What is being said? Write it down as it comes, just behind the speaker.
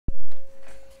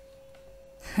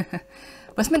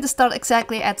Was meant to start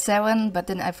exactly at 7, but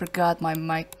then I forgot my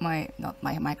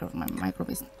micro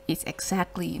is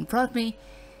exactly in front of me.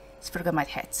 Just forgot my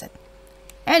headset.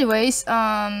 Anyways,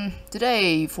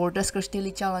 today for Duskers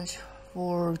Daily Challenge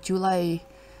for July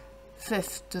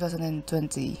 5th,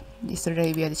 2020.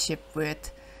 Yesterday we had a ship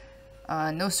with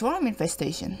no swarm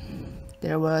infestation.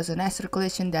 There was an asteroid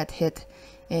collision that hit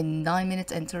in 9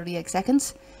 minutes and 38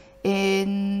 seconds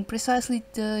in precisely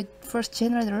the first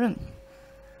generator room.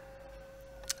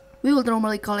 We would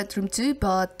normally call it room 2,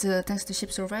 but thanks to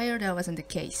ship surveyor that wasn't the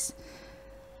case.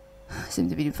 Seemed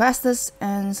to be the fastest,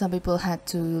 and some people had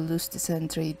to lose the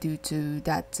sentry due to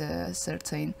that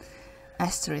certain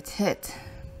asteroid hit.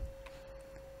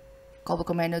 Cobble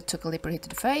Commando took a leaper hit to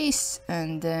the face,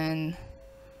 and then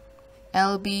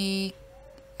LB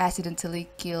accidentally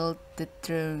killed the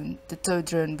tow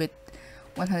drone with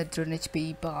 100 drone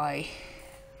HP by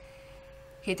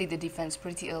hitting the defense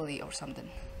pretty early or something.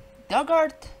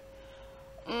 Dogart,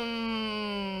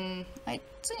 I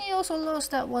think he also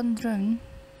lost that one drone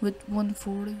with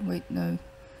 140. Wait, no.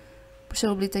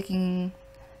 Presumably taking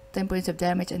 10 points of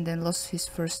damage and then lost his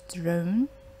first drone.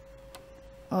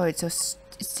 Oh, it's just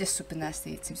super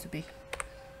nasty, it seems to be.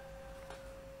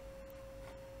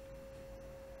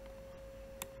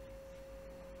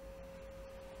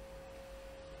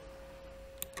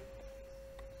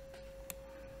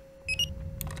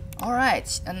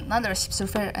 Alright, another ship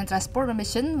surveyor and transporter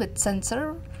mission with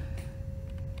sensor.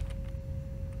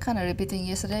 Kinda repeating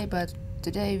yesterday, but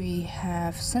today we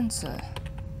have sensor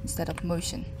instead of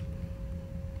motion.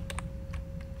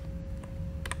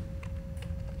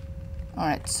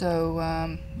 Alright, so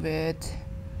with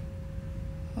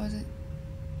what was it?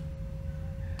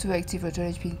 280 for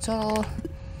HP in total.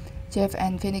 Jeff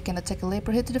and Vinny can attack a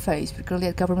leaper hit to the face, particularly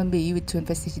at government B with 2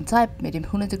 infestation type, medium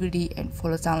hull integrity, and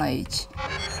full damage.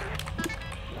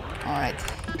 Alright.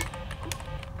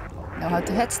 Know how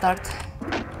to head start.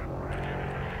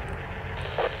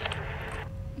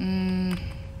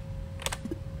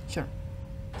 Sure.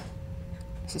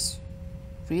 This is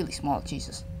really small,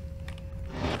 Jesus.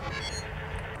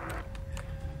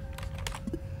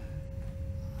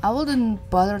 I wouldn't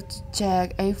bother to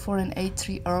check A4 and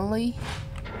A3 early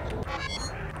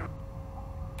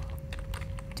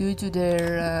due to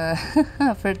their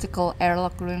vertical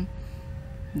airlock room.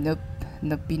 Nope,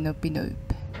 nope, nope, nope.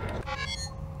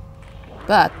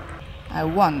 But I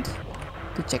want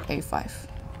to check A5.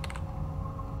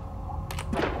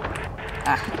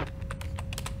 Ah,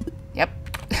 yep.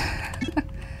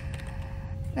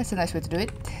 That's a nice way to do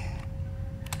it.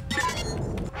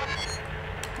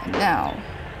 And now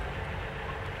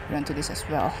run to this as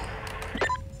well.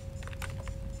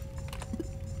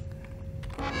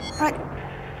 Right.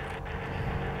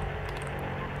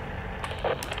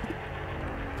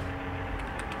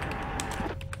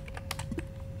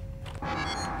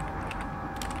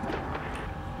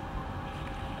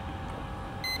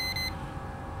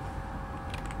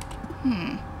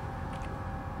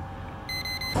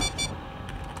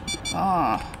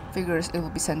 Figures it will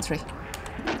be sentry.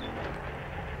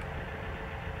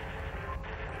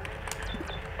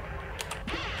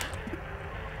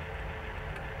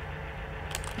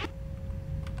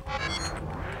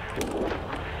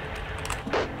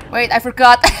 Wait, I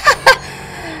forgot.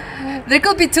 There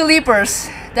could be 2 leapers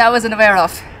that I wasn't aware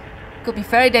of. Could be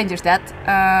very dangerous, that.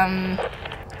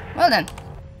 Well then.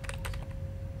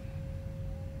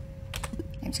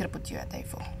 I'm just gonna put you at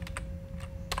A4.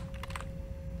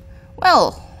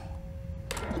 Well,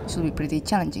 this will be pretty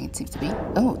challenging, it seems to be.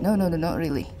 Oh, no, not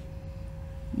really.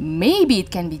 Maybe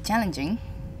it can be challenging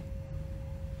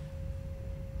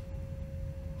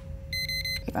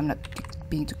if I'm not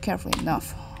being too careful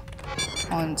enough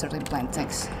on certain blind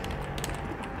things.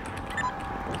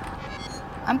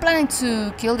 I'm planning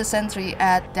to kill the sentry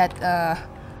at that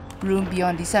room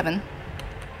beyond D7.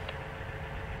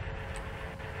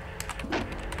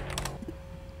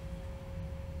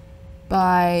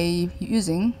 By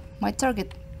using my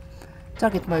target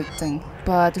mode thing,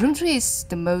 but room 3 is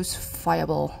the most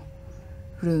viable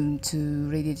room to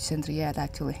radiate the sentry at,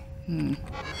 actually.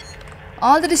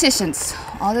 All the decisions.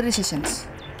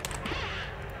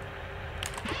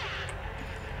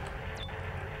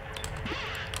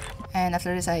 And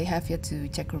after this, I have yet to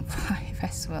check room 5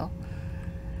 as well.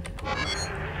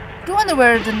 I wonder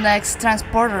where the next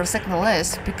transporter signal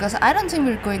is, because I don't think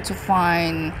we're going to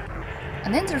find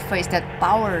an interface that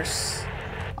powers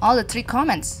all the 3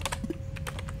 comments.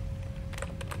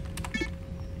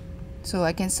 So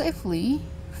I can safely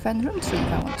fend room 3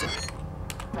 if I want to.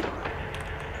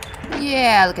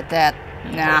 Yeah, look at that.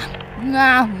 Nah.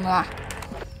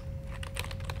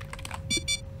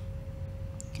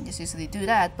 Can just easily do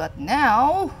that, but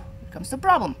now here comes the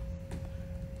problem.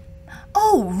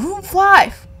 Oh, room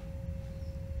 5!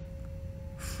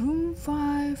 Room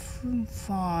 5, room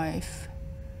 5.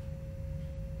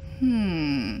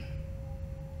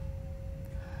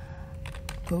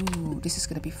 Oh, this is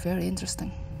gonna be very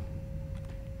interesting.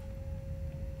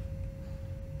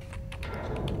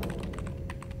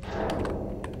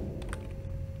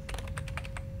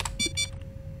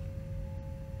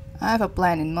 I have a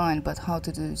plan in mind, but how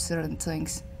to do certain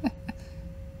things.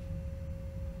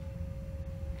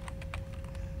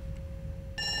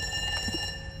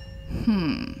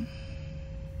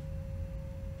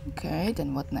 Okay,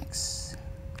 then what next?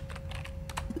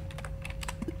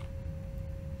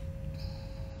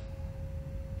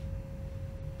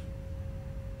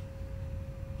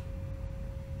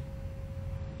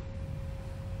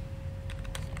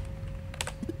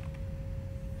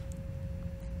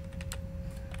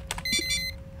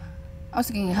 I was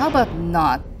thinking, how about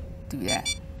not do that?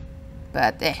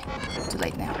 But too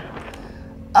late now.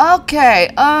 Okay,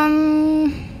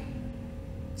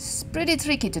 it's pretty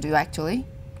tricky to do actually.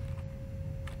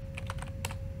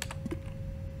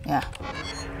 Yeah.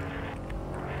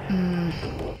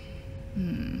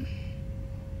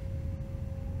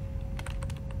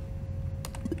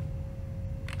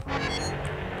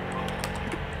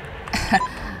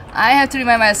 I have to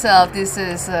remind myself this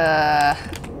is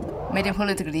medium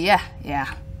politically, yeah.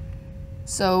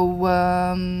 So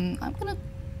I'm gonna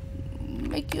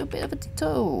make you a bit of a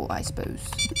detour, I suppose.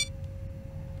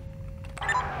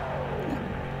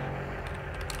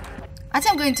 I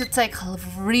think I'm going to take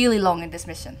really long in this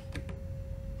mission.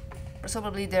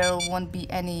 Presumably there won't be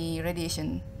any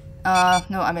radiation.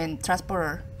 No, I mean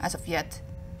transporter as of yet.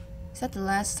 Is that the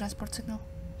last transport signal?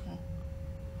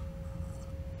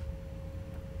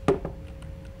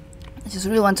 I just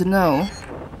really want to know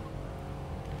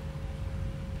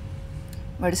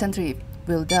where the sentry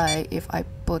will die if I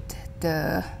put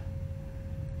the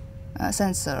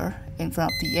sensor in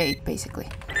front of the 8, basically.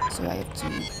 So I have to...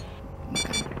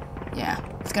 Okay. Yeah,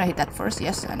 it's gonna hit that first,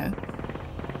 yes, I know.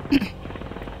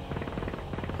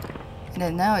 And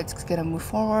then now it's gonna move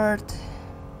forward.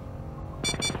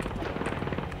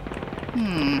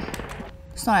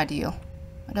 It's not ideal.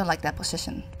 I don't like that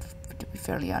position, to be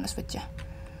fairly honest with you.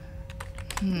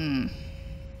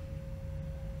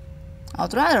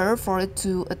 I'd rather for it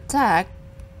to attack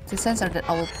the sensor that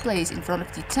I will place in front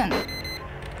of the 10.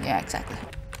 Yeah, exactly.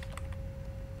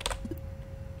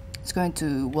 It's going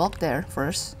to walk there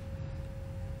first.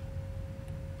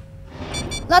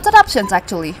 Lots of options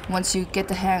actually, once you get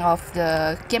the hang of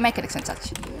the game mechanics and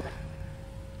such.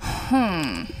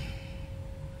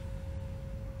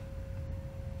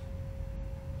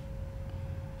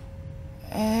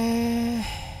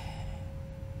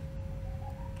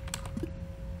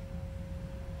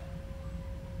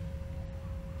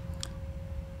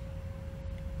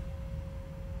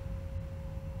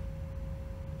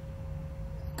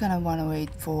 Kinda wanna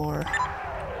wait for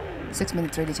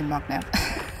 6-minute radiation mark now.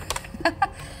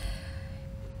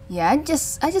 Yeah, I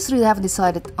just really haven't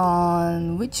decided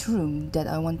on which room that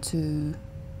I want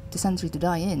the sentry to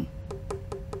die in.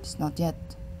 It's not yet.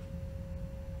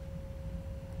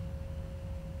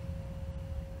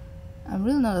 I'm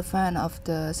really not a fan of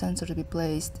the sensor to be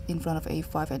placed in front of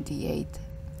A5 and D8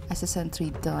 as the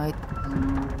sentry died.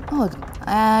 Oh,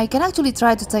 I can actually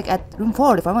try to take at room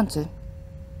 4 if I want to.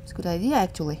 It's a good idea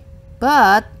actually.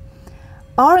 But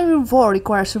powering room 4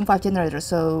 requires room 5 generator,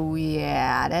 so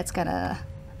yeah, that's kinda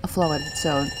a flaw in its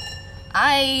own.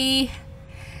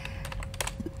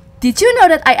 Did you know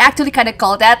that I actually kinda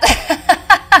called that?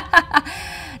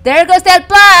 There goes that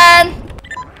plan!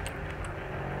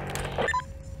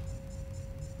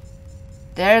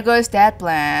 There goes that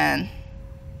plan.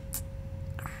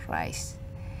 Christ.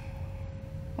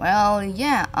 Well,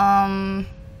 yeah,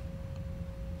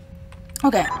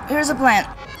 okay, here's a plan.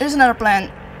 Here's another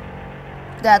plan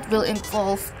that will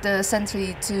involve the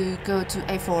sentry to go to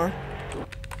A4.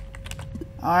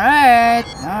 Alright,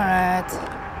 alright.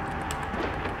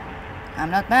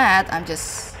 I'm not mad, I'm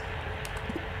just...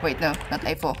 Wait, no, not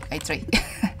A4, A3.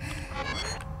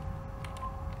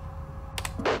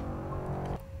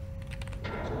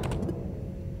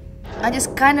 I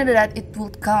just kinda knew that it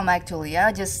would come actually.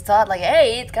 I just thought like,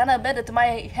 hey, it kinda better to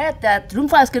my head that room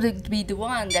 5 is gonna be the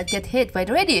one that get hit by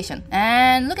the radiation.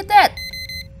 And look at that!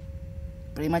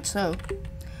 Pretty much so.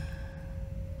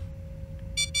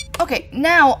 Okay,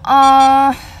 now,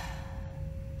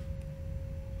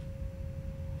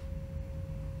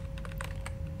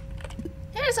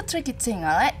 here's a tricky thing,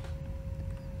 alright?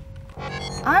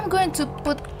 I'm going to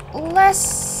put less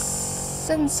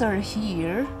sensor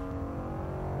here.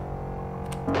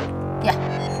 Yeah.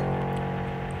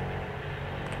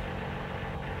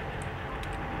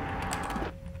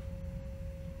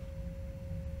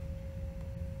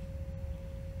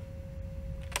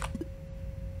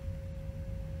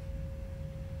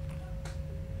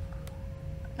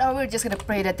 Now we're just gonna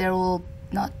pray that there will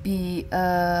not be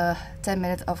 10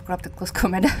 minutes of corrupted close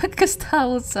combat because that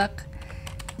would suck.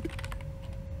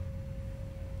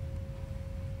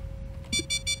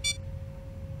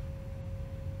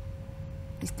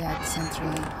 Is that sentry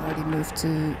already moved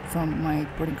to from my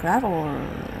boarding craft or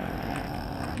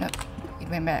no? It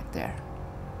went back there.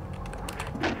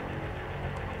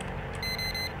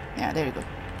 Yeah, there you go.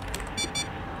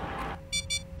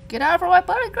 Get out from my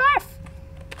boarding craft!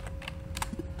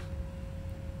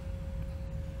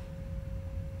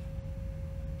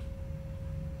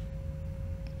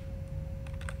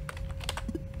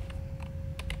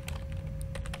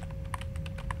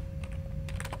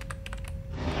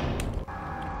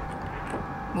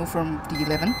 Move from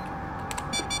D11.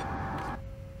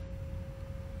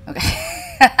 Okay.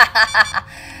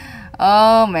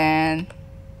 Oh man.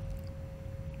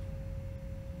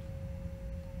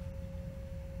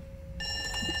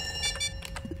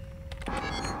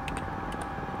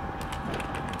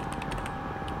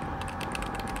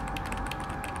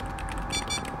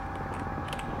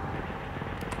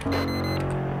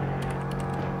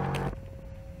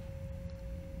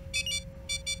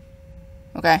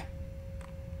 Okay.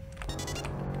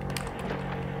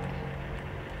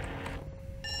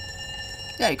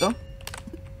 There you go.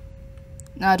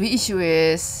 Now the issue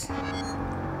is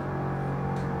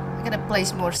I gotta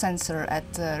place more sensor at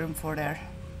room 4 there.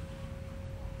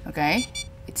 Okay,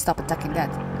 it stopped attacking that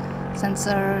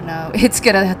sensor. Now it's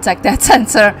gonna attack that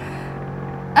sensor.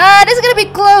 This is gonna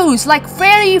be close, like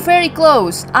very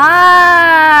close.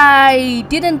 I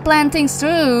didn't plan things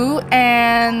through,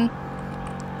 and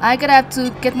I gotta have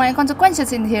to get my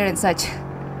consequences in here and such.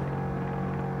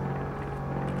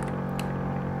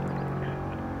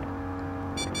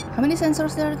 How many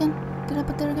sensors there again? Did I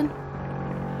put there again?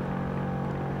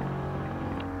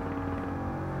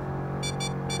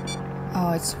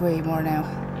 Oh, it's way more now.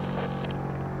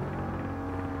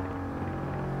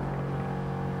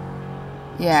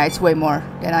 Yeah, it's way more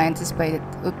than I anticipated.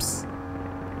 Oops.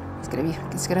 It's gonna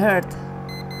hurt.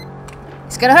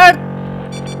 It's gonna hurt!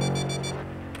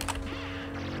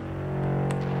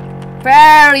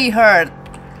 Very hurt.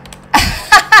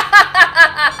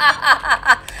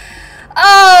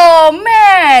 Oh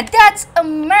man, that's a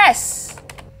mess.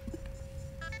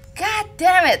 God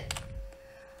damn it.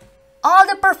 All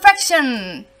the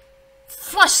perfection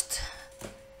flushed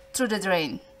through the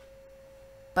drain.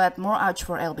 But more ouch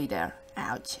for LB there.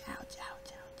 Ouch, ouch,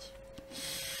 ouch,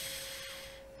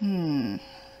 ouch.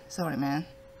 Sorry, man.